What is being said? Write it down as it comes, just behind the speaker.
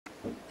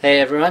Hey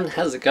everyone,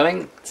 how's it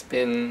going? It's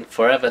been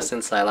forever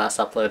since I last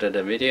uploaded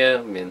a video.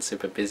 I've been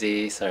super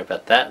busy, sorry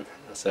about that.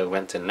 Also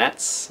went to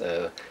Nats,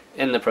 so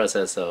in the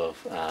process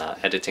of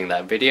editing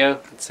that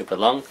video. It's super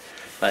long.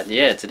 But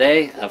yeah,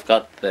 today I've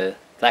got the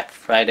Black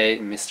Friday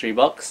mystery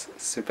box.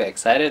 Super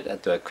excited. I'll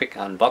do a quick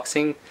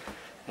unboxing.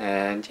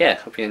 And yeah,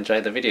 hope you enjoy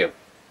the video.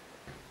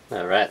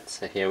 Alright,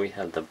 so here we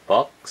have the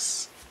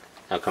box.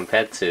 Now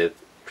compared to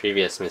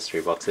previous mystery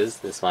boxes,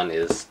 this one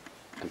is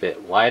a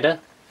bit wider.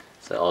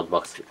 So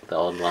the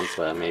old ones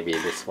were maybe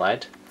this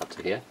wide, up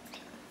to here.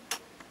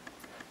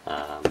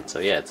 So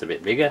yeah, it's a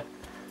bit bigger.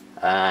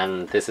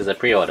 And this is a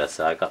pre-order,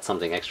 so I got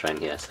something extra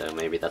in here, so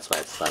maybe that's why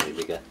it's slightly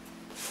bigger.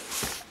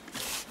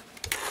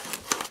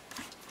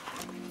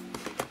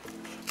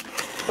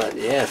 But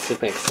yeah,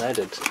 super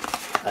excited.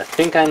 I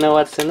think I know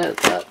what's in it,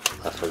 but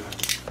I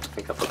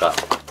think I forgot.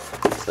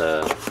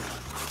 So,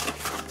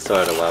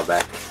 saw it a while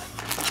back.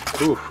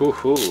 Ooh,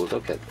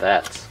 look at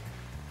that.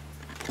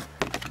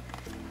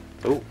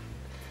 Ooh.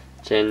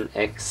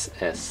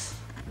 Genesis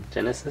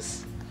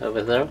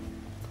over there.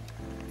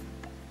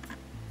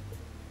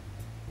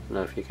 Don't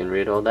know if you can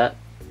read all that.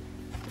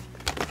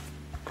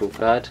 Cool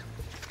card.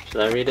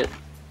 Should I read it?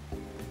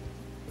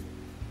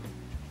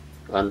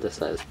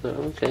 Undersized. Oh,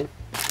 okay.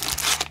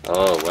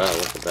 Oh wow,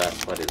 look at that.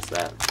 What is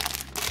that?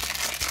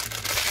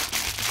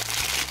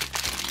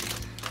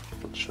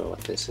 Not sure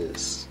what this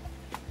is.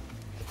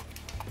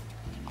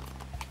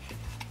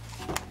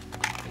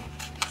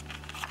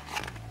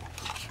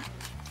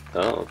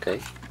 Oh, okay.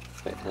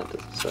 Wait, how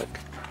does this work?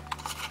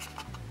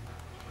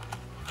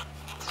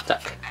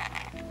 Stuck.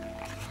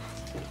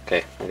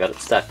 Okay, I got it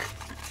stuck.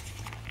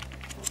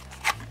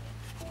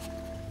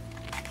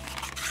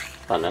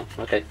 Oh no,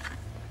 okay.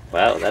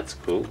 Wow, that's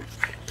cool.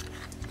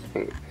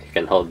 You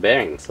can hold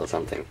bearings or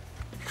something.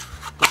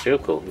 That's real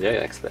cool.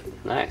 YoYoExpert.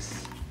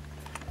 Nice.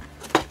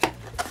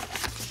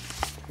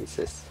 What's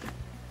this?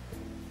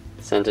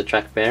 Center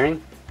track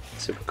bearing.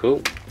 Super cool.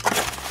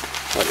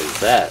 What is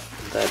that?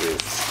 That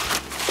is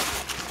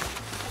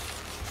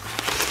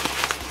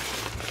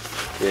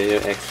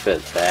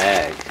YoYoExpert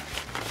bag.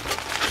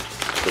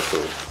 So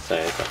cool.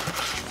 Sorry,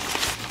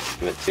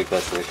 I'm a bit too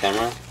close to the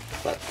camera,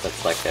 but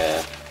that's like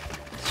a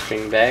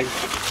string bag.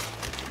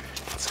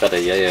 It's got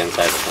a yo-yo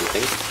inside or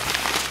something.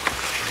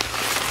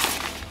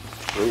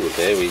 Ooh,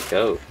 there we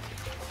go.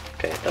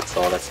 Okay, that's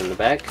all that's in the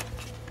bag.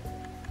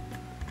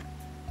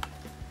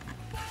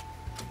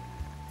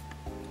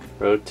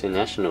 Road to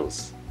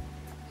Nationals.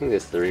 I think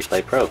this is the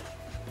Replay Pro.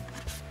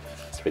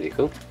 That's pretty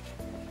cool.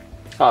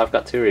 Oh, I've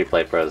got 2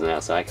 Replay Pros now,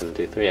 so I can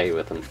do 3A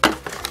with them.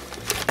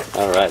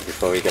 Alright,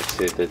 before we get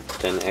to the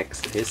Gen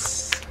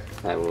X,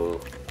 I will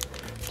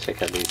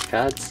check out these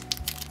cards.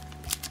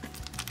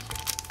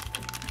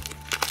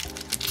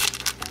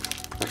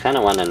 I kind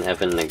of want an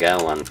Evan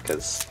Nagel one,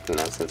 because, you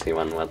know, since he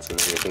won Worlds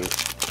and everything.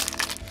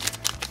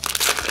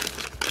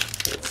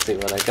 Let's see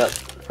what I got.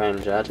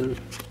 Brian Jardin.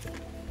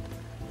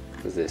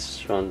 Who's this?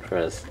 Sean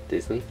Perez,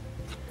 Disney.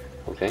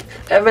 Okay.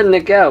 Evan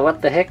Nagel,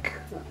 what the heck?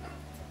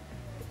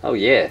 Oh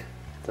yeah.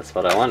 That's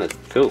what I wanted.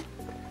 Cool.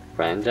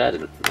 Brian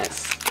Jardin.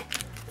 Nice.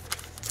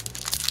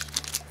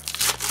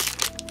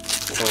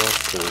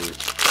 Awesome.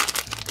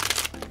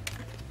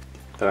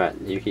 Alright,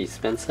 Yuki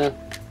Spencer.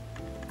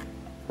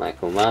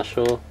 Michael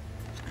Marshall.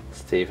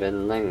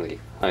 Stephen Langley.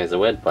 Oh, he's a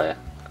WED player.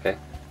 Okay.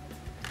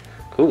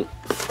 Cool.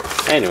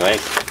 Anyway,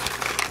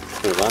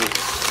 let's move on.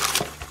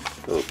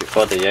 Ooh,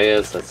 before the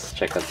yo-yos, let's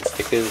check out the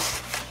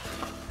stickers.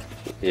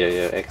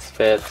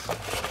 YoYoExpert.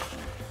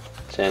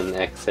 Gen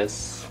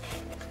XS.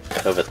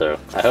 Overthrow.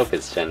 I hope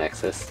it's Gen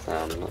XS.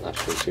 I'm not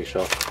actually too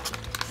sure.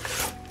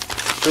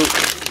 Ooh,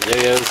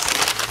 yo-yos.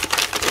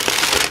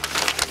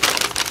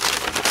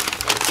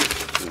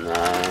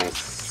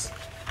 Nice.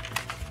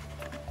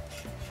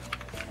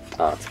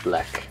 Oh, it's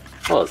black.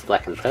 Oh, it's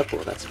black and purple.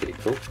 That's pretty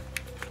cool.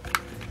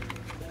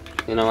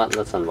 You know what?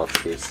 Let's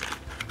unbox these.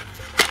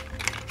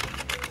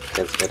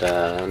 Let's get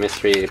a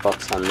mystery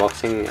box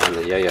unboxing and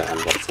a yo-yo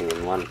unboxing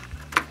in one.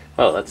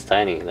 Oh, that's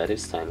tiny. That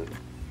is tiny.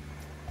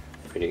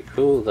 Pretty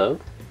cool though.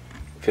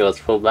 If it was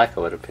full black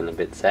I would have been a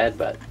bit sad,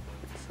 but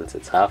since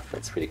it's half,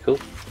 that's pretty cool.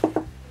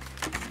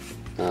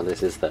 Now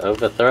this is the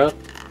Overthrow.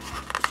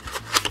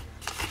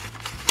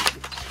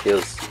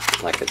 Feels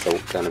like it's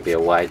going to be a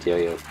wide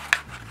yo-yo.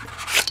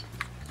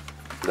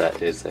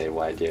 That is a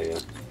wide yo-yo.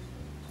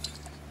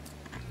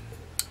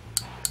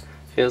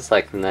 Feels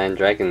like 9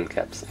 dragon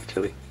caps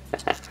actually.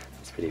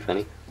 That's pretty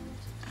funny.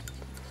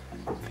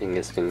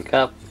 Finger spin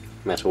cup,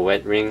 metal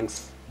weight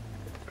rings.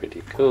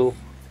 Pretty cool.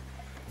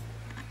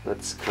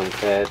 Let's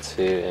compare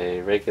to a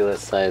regular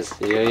size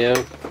yo-yo.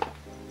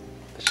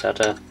 The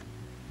shutter.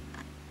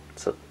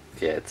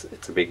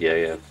 It's a big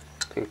yo-yo.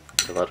 I think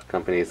a lot of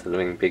companies are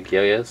doing big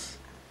yo-yos.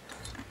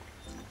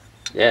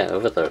 Yeah,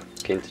 Overthrow.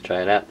 Keen to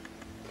try it out.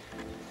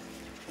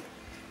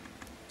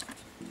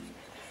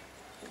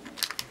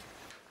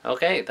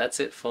 Okay, that's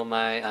it for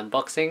my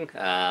unboxing.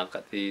 I've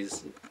got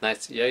these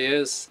nice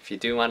yo-yos. If you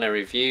do want a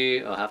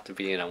review, it'll have to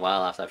be in a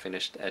while after I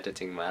finished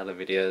editing my other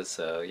videos.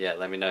 So yeah,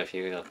 let me know if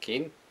you're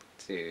keen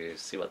to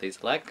see what these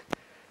are like.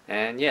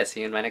 And yeah,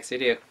 see you in my next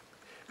video.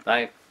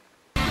 Bye.